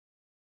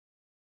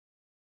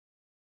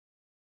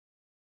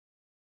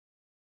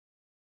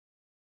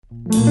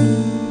Will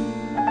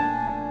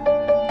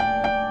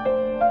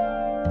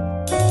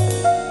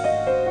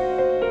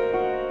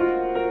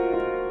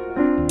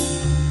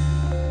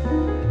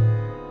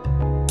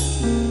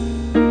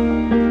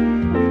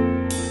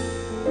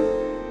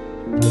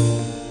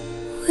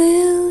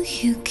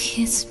you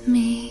kiss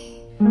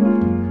me?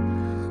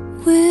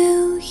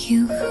 Will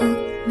you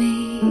hug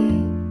me?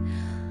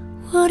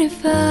 What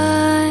if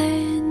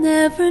I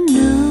never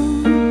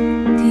know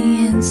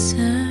the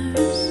answers?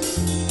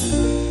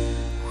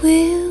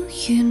 Will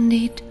you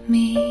need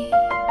me?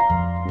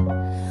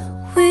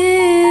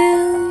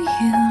 Will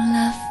you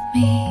love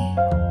me?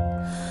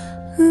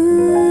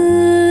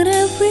 Would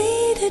I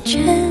read a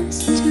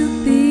chance to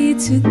be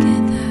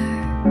together?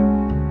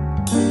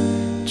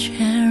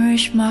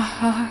 Cherish my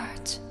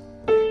heart.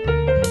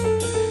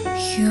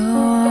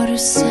 You're the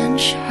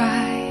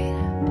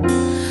sunshine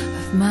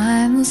of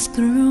my most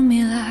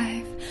gloomy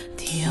life,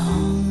 the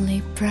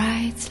only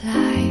bright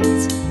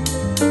light.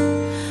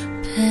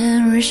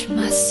 Perish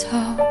my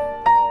soul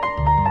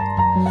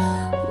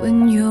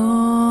when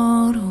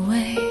you're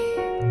away,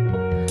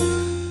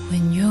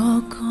 when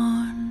you're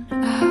gone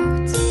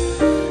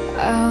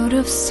out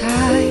of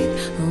sight.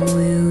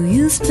 Will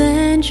you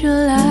spend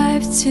your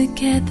life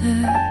together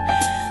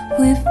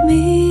with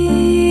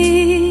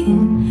me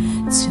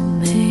to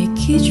make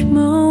each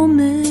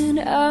moment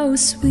our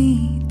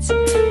sweet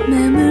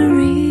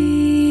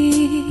memory?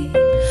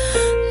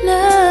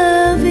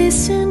 Love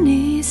isn't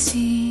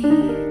easy,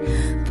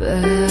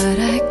 but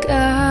I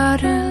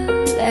gotta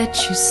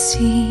let you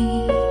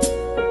see.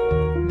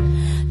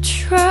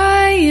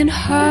 Trying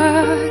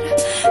hard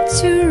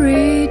to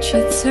reach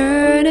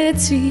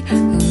eternity.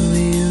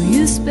 Will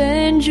you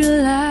spend your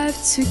life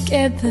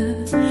together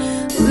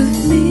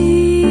with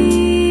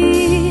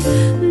me?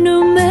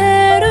 No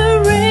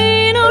matter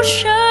rain or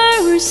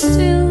shower,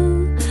 still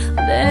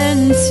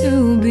meant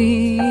to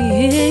be.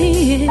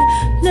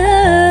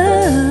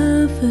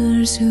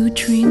 Lovers who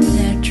dream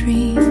their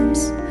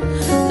dreams,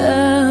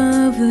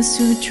 lovers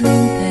who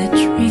dream their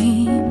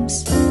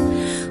dreams.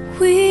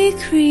 We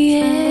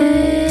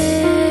create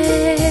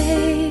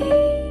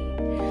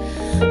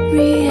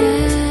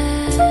reality.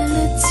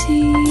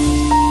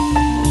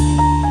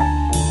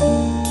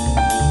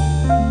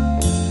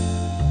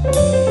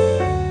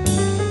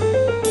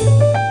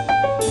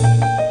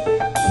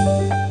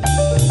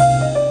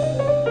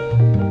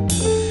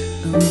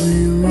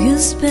 Will you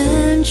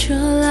spend your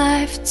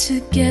life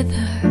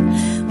together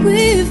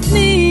with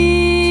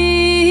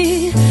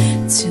me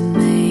to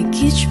make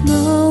each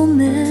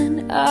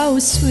moment our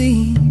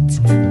sweet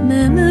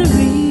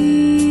memory?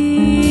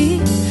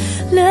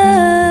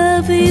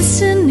 Love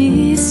isn't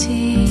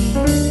easy,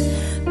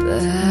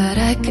 but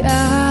I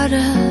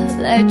gotta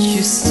let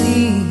you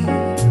see.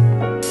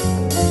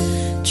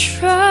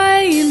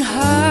 Trying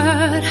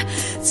hard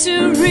to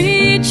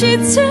reach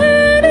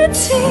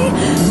eternity.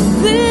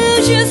 Will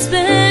you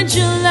spend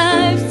your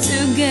life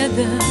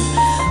together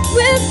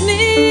with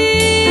me?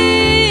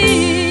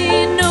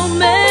 No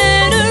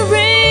matter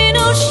rain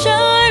or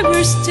shine,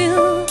 we're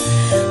still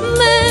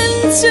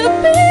meant to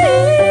be.